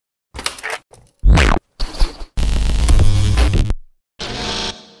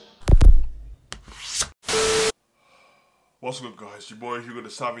What's good, guys? Your boy Hugo the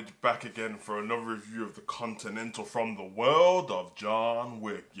Savage back again for another review of the Continental from the world of John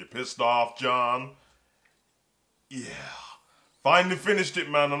Wick. You pissed off, John? Yeah. Finally finished it,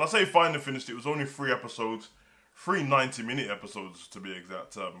 man. And I say finally finished it. It was only 3 episodes. 3 90-minute episodes, to be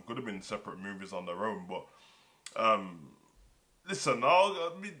exact. Could have been separate movies on their own, but... listen,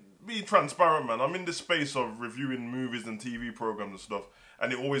 I'll be transparent, man. I'm in this space of reviewing movies and TV programs and stuff,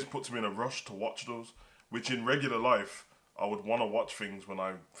 and it always puts me in a rush to watch those, which in regular life... I would want to watch things when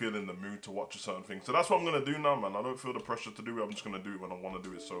I feel in the mood to watch a certain thing. So that's what I'm going to do now, man. I don't feel the pressure to do it. I'm just going to do it when I want to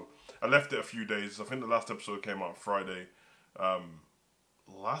do it. So I left it a few days. I think the last episode came out Friday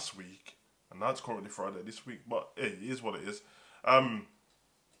last week. And now it's currently Friday this week. But hey, it is what it is. Well,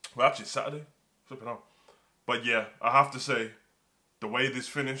 actually, it's Saturday. Flipping out. But yeah, I have to say, the way this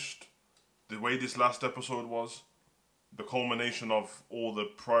finished, the way this last episode was, the culmination of all the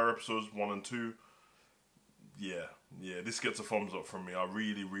prior episodes, 1 and 2, yeah, this gets a thumbs up from me. I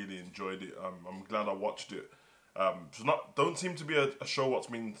really enjoyed it. I'm glad I watched it. Don't seem to be a show what's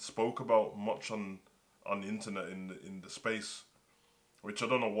been spoke about much on the internet in the space, which I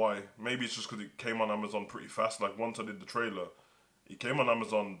don't know why. Maybe it's just because it came on Amazon pretty fast. Like once I did the trailer, it came on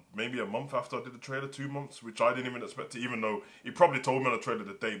Amazon maybe a month after I did the trailer, 2 months, which I didn't even expect to. Even though he probably told me on the trailer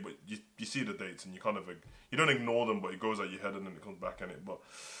the date, but you see the dates and you don't ignore them, but it goes out your head and then it comes back in it. But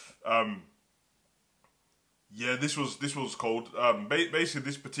yeah, this was cold. Basically,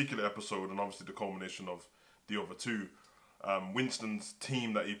 this particular episode, and obviously the culmination of the other 2, Winston's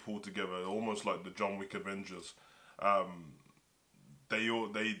team that he pulled together, almost like the John Wick Avengers. They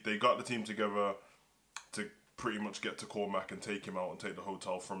got the team together to pretty much get to Cormac and take him out and take the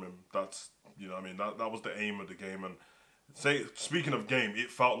hotel from him. That's, you know what I mean, that was the aim of the game. And speaking of game,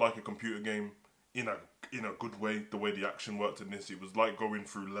 it felt like a computer game in a good way. The way the action worked in this, it was like going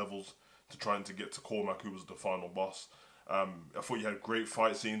through levels to trying to get to Cormac, who was the final boss. I thought you had great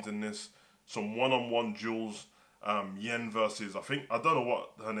fight scenes in this. Some one-on-one duels. Yen versus, I don't know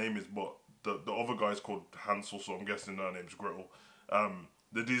what her name is, but the other guy's called Hansel, so I'm guessing her name's Gretel.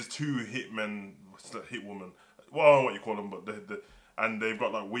 These 2 hitmen, hitwoman, well, I don't know what you call them, but and they've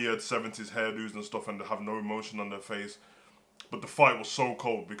got like weird 70s hairdos and stuff, and they have no emotion on their face. But the fight was so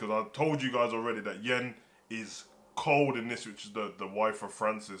cold, because I told you guys already that Yen is cold in this, which is the wife of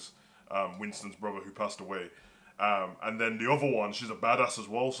Francis, Winston's brother, who passed away. And then the other one, she's a badass as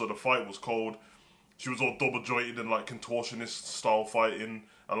well, so the fight was cold. She was all double jointed and like contortionist style fighting,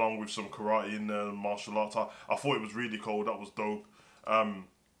 along with some karate in there and martial arts. I thought it was really cold. That was dope.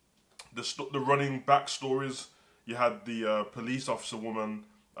 The running backstories, you had the police officer woman,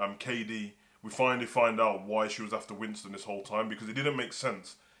 KD. We finally find out why she was after Winston this whole time, because it didn't make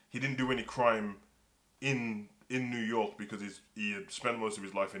sense. He didn't do any crime in New York, because he had spent most of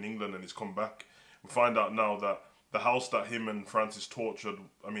his life in England and he's come back. We find out now that the house that him and Francis torched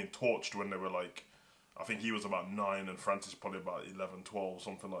when they were like, I think he was about 9 and Francis probably about 11, 12,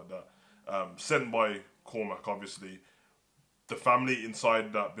 something like that. Sent by Cormac, obviously. The family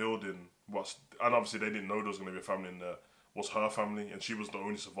inside that building was, and obviously they didn't know there was going to be a family in there, was her family, and she was the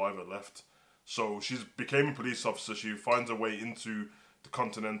only survivor left. So she became a police officer. She finds her way into the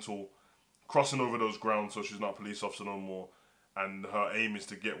Continental, crossing over those grounds, so she's not a police officer no more. And her aim is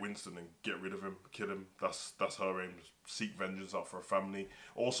to get Winston and get rid of him, kill him. That's her aim, seek vengeance out for her family.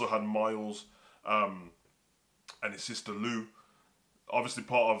 Also had Miles and his sister Lou, obviously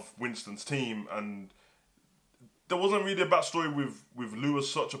part of Winston's team. And there wasn't really a backstory with Lou as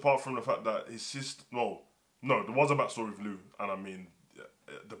such, apart from the fact that his sister... Well, no, there was a backstory with Lou. And I mean,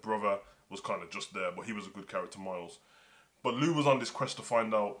 the brother was kind of just there, but he was a good character, Miles. But Lou was on this quest to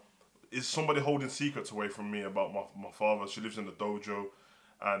find out, is somebody holding secrets away from me about my father? She lives in the dojo,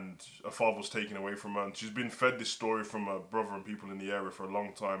 and her father was taken away from her, and she's been fed this story from her brother and people in the area for a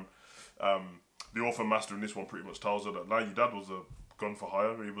long time. The orphan master in this one pretty much tells her that now your dad was a gun for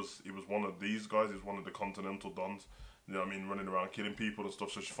hire. He was one of these guys. He was one of the Continental dons. You know what I mean, running around killing people and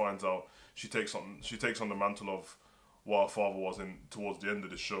stuff. So she finds out, she takes on the mantle of what her father was in towards the end of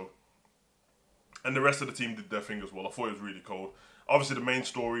this show. And the rest of the team did their thing as well. I thought it was really cold. Obviously, the main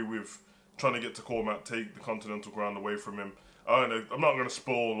story with trying to get to Cormac, take the Continental ground away from him. I don't know, I'm not going to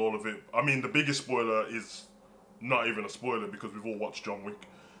spoil all of it. I mean, the biggest spoiler is not even a spoiler, because we've all watched John Wick.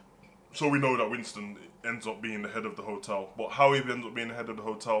 So we know that Winston ends up being the head of the hotel. But how he ends up being the head of the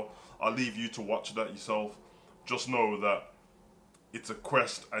hotel, I'll leave you to watch that yourself. Just know that it's a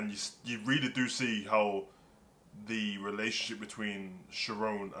quest, and you really do see how the relationship between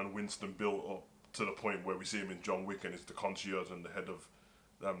Sharon and Winston built up to the point where we see him in John Wick and is the concierge and the head of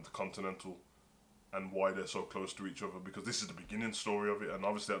the Continental, and why they're so close to each other, because this is the beginning story of it, and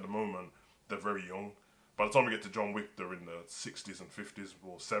obviously at the moment they're very young. by the time we get to John Wick, they're in the 60s and 50s,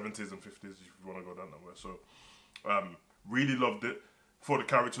 or 70s and 50s, if you want to go down that way. So, really loved it. Thought the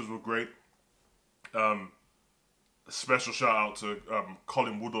characters were great. Special shout out to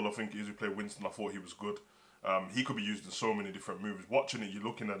Colin Woodall, I think it is, who played Winston. I thought he was good. He could be used in so many different movies. Watching it, you're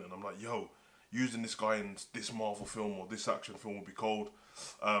looking at it, and I'm like, yo, using this guy in this Marvel film or this action film would be cold.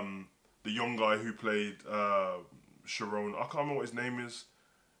 The young guy who played Sharon, I can't remember what his name is.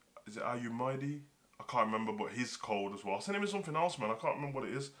 Is it Ayu Maidi? I can't remember, but he's cold as well. His name is something else, man. I can't remember what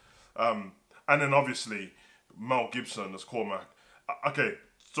it is. And then obviously Mel Gibson as Cormac. Okay,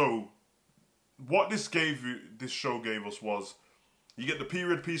 so what this show gave us was, you get the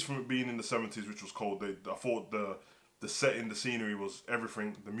period piece from it being in the 70s, which was cold. I thought the setting, the scenery was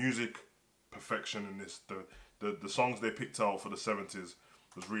everything. The music, perfection in this. The songs they picked out for the 70s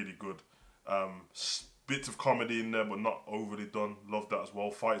was really good. Bits of comedy in there, but not overly done. Loved that as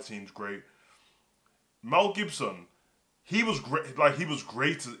well. Fight scenes great. Mel Gibson, he was great. Like, he was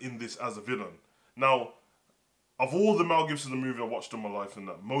great in this as a villain. Now, of all the Mel Gibson movies I watched in my life, and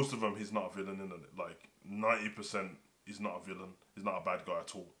that most of them he's not a villain in it. Like 90% he's not a villain. He's not a bad guy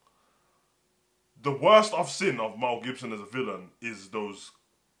at all. The worst I've seen of Mel Gibson as a villain is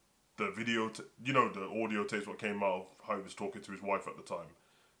the video, the audio tapes what came out of how he was talking to his wife at the time.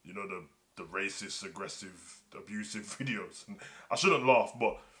 You know, the racist, aggressive, abusive videos. And I shouldn't laugh,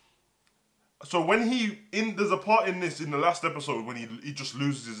 but so when there's a part in the last episode when he just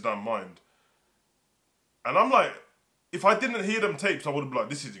loses his damn mind. And I'm like, if I didn't hear them tapes, I would have been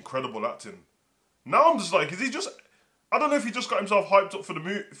like, this is incredible acting. Now I'm just like, I don't know if he just got himself hyped up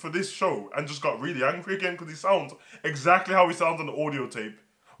for this show and just got really angry again, because he sounds exactly how he sounds on the audio tape,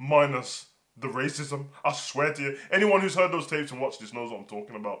 minus the racism. I swear to you, anyone who's heard those tapes and watched this knows what I'm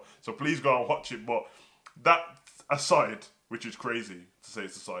talking about. So please go and watch it. But that aside, which is crazy to say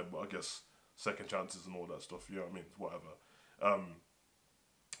it's aside, but I guess second chances and all that stuff, you know what I mean? Whatever.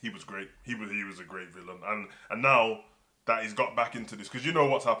 He was great. He was a great villain. And now that he's got back into this, because you know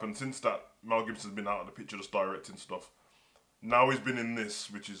what's happened since that Mel Gibson's been out of the picture just directing stuff. Now he's been in this,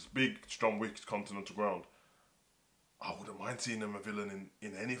 which is big, John Wick, Continental Ground. I wouldn't mind seeing him a villain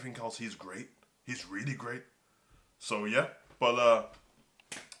in anything else. He's great. He's really great. So yeah, but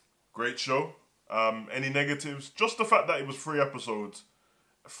great show. Any negatives? Just the fact that it was 3 episodes,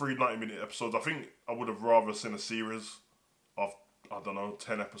 3 90-minute episodes. I think I would have rather seen a series of, I don't know,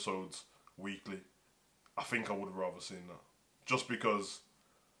 10 episodes weekly. I think I would have rather seen that. Just because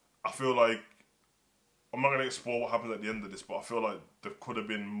I feel like, I'm not going to explore what happens at the end of this, but I feel like there could have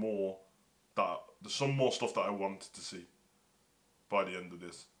been more, there's some more stuff that I wanted to see by the end of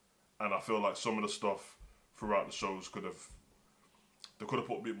this. And I feel like some of the stuff throughout the shows they could have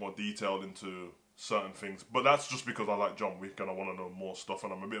put a bit more detail into certain things. But that's just because I like John Wick and I want to know more stuff,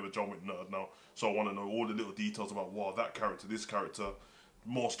 and I'm a bit of a John Wick nerd now. So I want to know all the little details about, wow, that character, this character,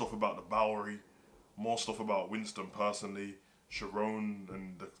 more stuff about the Bowery, more stuff about Winston personally, Sharon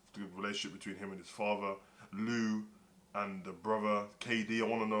and the relationship between him and his father, Lou and the brother, KD, I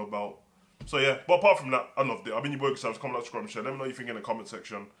want to know about. So yeah, but apart from that, I loved it. I've been your boy, Sam. Comment, like, subscribe, and share. Let me know what you think in the comment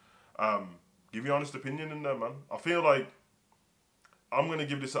section. Give your honest opinion in there, man. I feel like I'm going to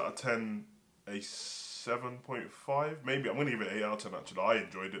give this out of 10 a 7.5. Maybe I'm going to give it 8 out of 10, actually. I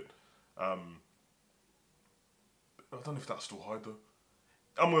enjoyed it. I don't know if that's still high, though.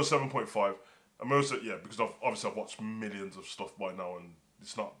 I'm going to 7.5. I'm also, yeah, because I've watched millions of stuff by now, and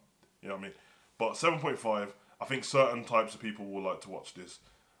it's not, you know what I mean? But 7.5, I think certain types of people will like to watch this.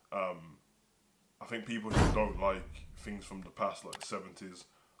 I think people who don't like things from the past, like the 70s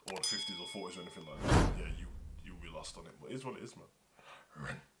or the 50s or 40s or anything like that, yeah, you'll be lost on it. But it is what it is, man.